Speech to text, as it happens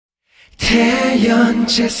태연,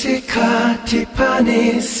 제시카,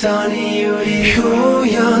 티파니, 써니, 유리,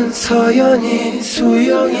 효연, 서연이,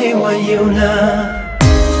 수영이와 유나.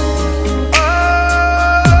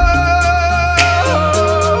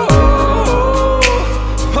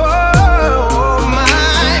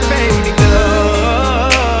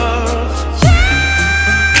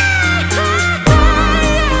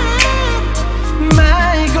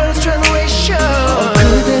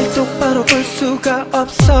 볼 수가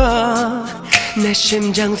없어. 내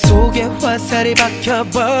심장 속에 화살이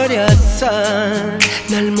박혀버렸어.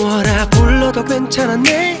 날 뭐라 불러도 괜찮아.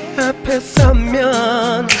 내 앞에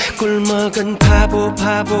서면 꿀먹은 바보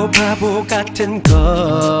같은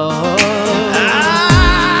거.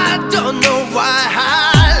 I don't know why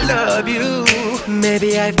I love you.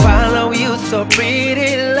 Maybe I follow you so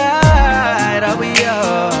pretty light of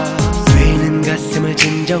yours. 가슴을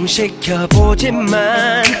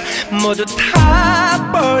진정시켜보지만 모두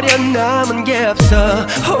다 버려 남은 게 없어.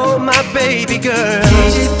 Oh my baby girl,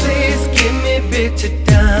 DJ please give me a bit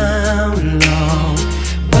down low.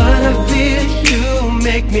 But I feel you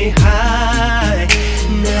make me high.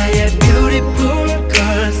 나의 beautiful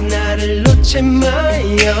girls 나를 놓지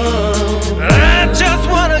마요. I just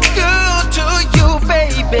wanna go to you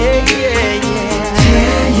baby. Yeah, yeah.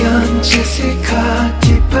 태연, 제시카,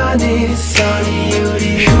 티파니, 써니,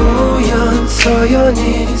 유리, 효연,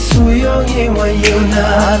 서연이, 수영이와 유나.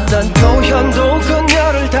 어떤 표현도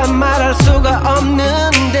그녀를 다 말할 수가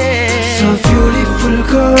없는데. So beautiful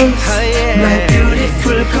girls, my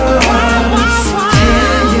beautiful girls.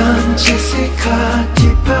 태연, 제시카,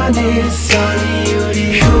 티파니, 써니,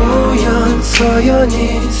 유리, 효연,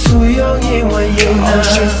 서연이, 수영이와 유나. Oh,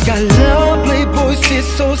 she's got lovely voices,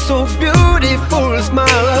 so beautiful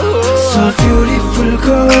smile. So beautiful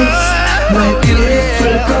girls, my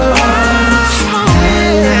beautiful girls.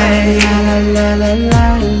 La la la la la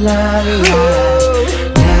la.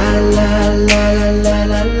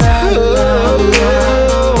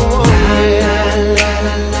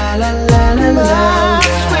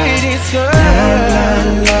 Sweetest girl.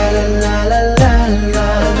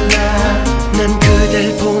 난 그댈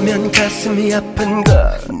보면 가슴이 아픈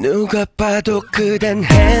걸 누가 봐도 그댄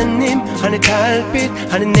햇님 안에 달빛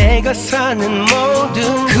안에 내가 사는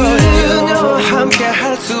모든 걸 그녀와 함께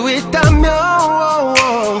할 수 있다면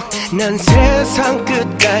난 세상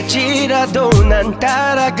끝까지라도 난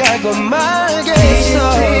따라가고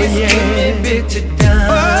말겠어. Please give me a bit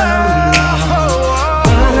down low.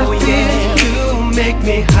 But I feel you make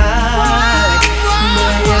me high.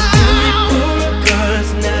 나의 beautiful girls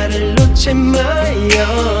나를 놓지 마요.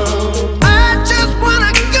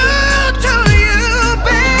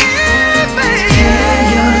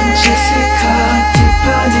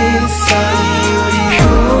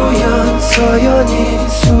 서연이,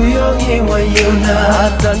 수영이와 유나.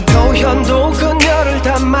 어떤 표현도 그녀를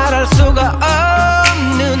다 말할 수가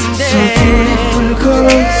없는데. So beautiful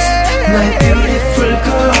girls, my beautiful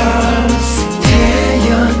girls.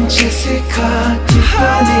 태연, 제시카,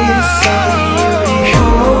 티파니, 써니, 유리,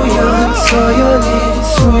 효연, 서연이,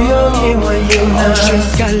 수영이와 유나. Oh,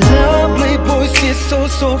 she's got lovely voices, so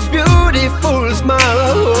beautiful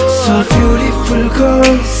smile. So beautiful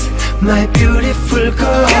girls, my beautiful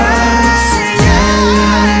girls.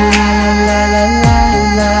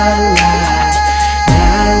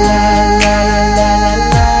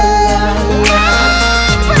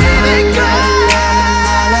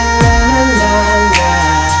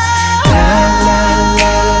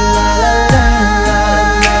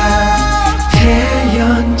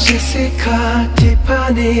 태연, 제시카,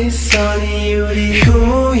 티파니, 써니, 유리,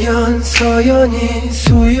 효연, 서연이,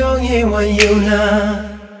 수영이와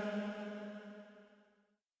유나.